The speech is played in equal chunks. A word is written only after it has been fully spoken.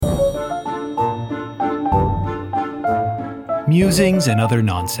musings and other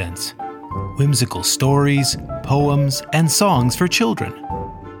nonsense, whimsical stories, poems, and songs for children.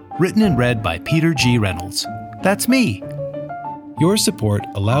 Written and read by Peter G. Reynolds. That's me. Your support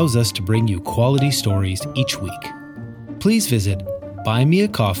allows us to bring you quality stories each week. Please visit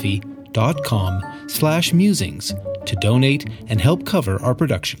buymeacoffee.com/musings to donate and help cover our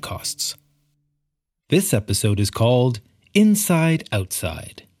production costs. This episode is called Inside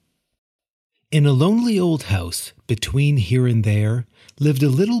Outside. In a lonely old house between here and there lived a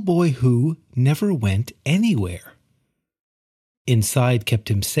little boy who never went anywhere. Inside kept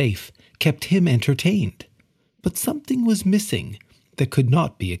him safe, kept him entertained, but something was missing that could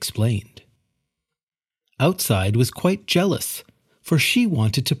not be explained. Outside was quite jealous, for she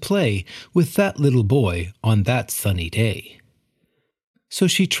wanted to play with that little boy on that sunny day. So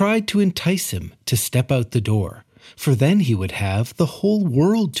she tried to entice him to step out the door, for then he would have the whole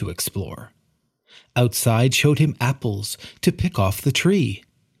world to explore. Outside showed him apples to pick off the tree.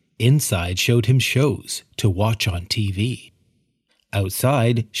 Inside showed him shows to watch on TV.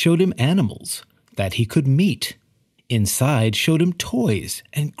 Outside showed him animals that he could meet. Inside showed him toys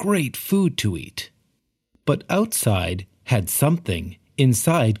and great food to eat. But outside had something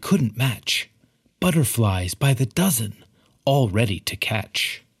inside couldn't match. Butterflies by the dozen, all ready to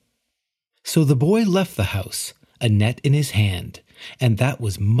catch. So the boy left the house, a net in his hand, and that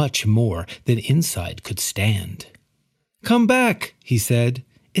was much more than inside could stand. "Come back," he said.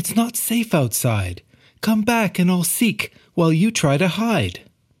 "It's not safe outside. Come back and I'll seek while you try to hide."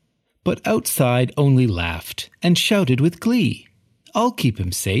 But outside only laughed and shouted with glee, "I'll keep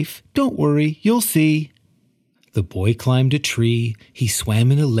him safe. Don't worry, you'll see." The boy climbed a tree, he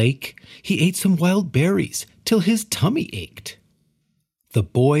swam in a lake, he ate some wild berries till his tummy ached. The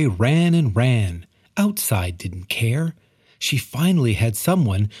boy ran and ran. Outside didn't care. She finally had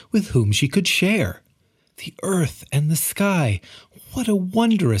someone with whom she could share. The earth and the sky, what a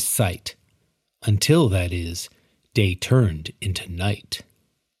wondrous sight! Until, that is, day turned into night.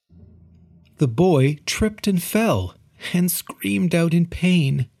 The boy tripped and fell and screamed out in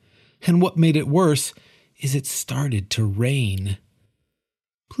pain. And what made it worse is it started to rain.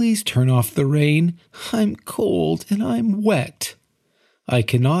 "Please turn off the rain. I'm cold and I'm wet." "I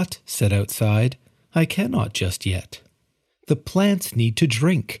cannot," said Outside. "I cannot just yet. The plants need to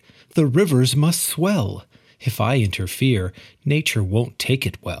drink. The rivers must swell. If I interfere, nature won't take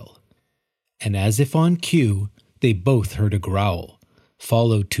it well." And as if on cue, they both heard a growl,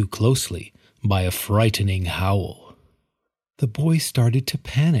 followed too closely by a frightening howl. The boy started to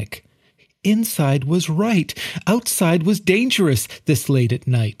panic. Inside was right. Outside was dangerous this late at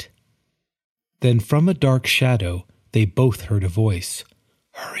night. Then from a dark shadow, they both heard a voice.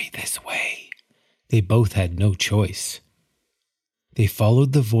 "Hurry this way." They both had no choice. They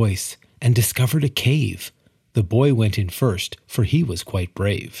followed the voice and discovered a cave. The boy went in first, for he was quite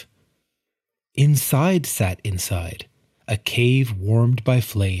brave. Inside sat Inside, a cave warmed by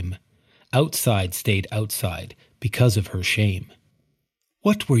flame. Outside stayed outside because of her shame.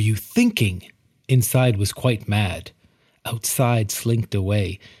 "What were you thinking?" Inside was quite mad. Outside slinked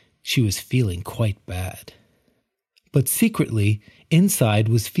away. She was feeling quite bad. But secretly, Inside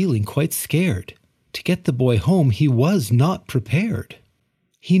was feeling quite scared. To get the boy home, he was not prepared.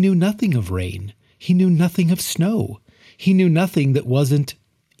 He knew nothing of rain. He knew nothing of snow. He knew nothing that wasn't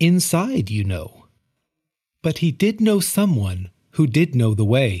inside, you know. But he did know someone who did know the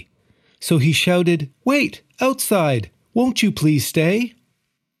way. So he shouted, "Wait, Outside, won't you please stay?"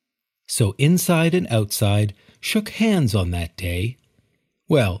 So Inside and Outside shook hands on that day.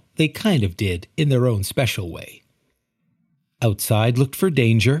 Well, they kind of did in their own special way. Outside looked for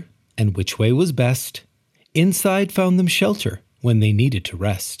danger and which way was best. Inside found them shelter when they needed to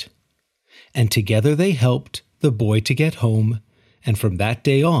rest. And together they helped the boy to get home, and from that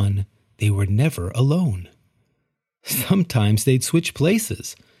day on, they were never alone. Sometimes they'd switch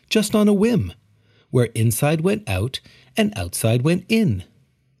places, just on a whim, where Inside went out and Outside went in.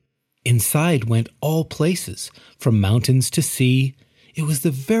 Inside went all places, from mountains to sea. It was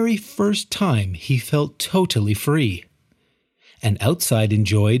the very first time he felt totally free. And Outside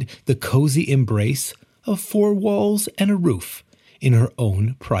enjoyed the cozy embrace of 4 walls and a roof in her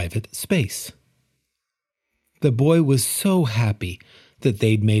own private space. The boy was so happy that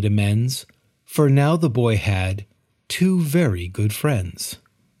they'd made amends, for now the boy had 2 very good friends.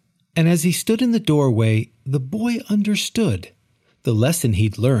 And as he stood in the doorway, the boy understood the lesson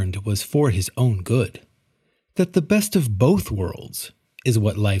he'd learned was for his own good, that the best of both worlds is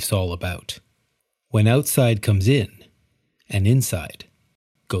what life's all about, when Outside comes in and Inside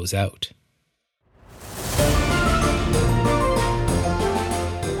goes out.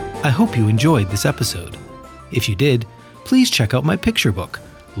 I hope you enjoyed this episode. If you did, please check out my picture book,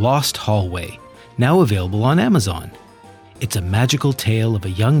 Lost Hallway, now available on Amazon. It's a magical tale of a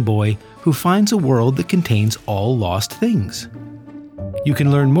young boy who finds a world that contains all lost things. You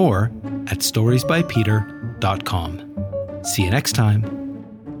can learn more at storiesbypeter.com. See you next time.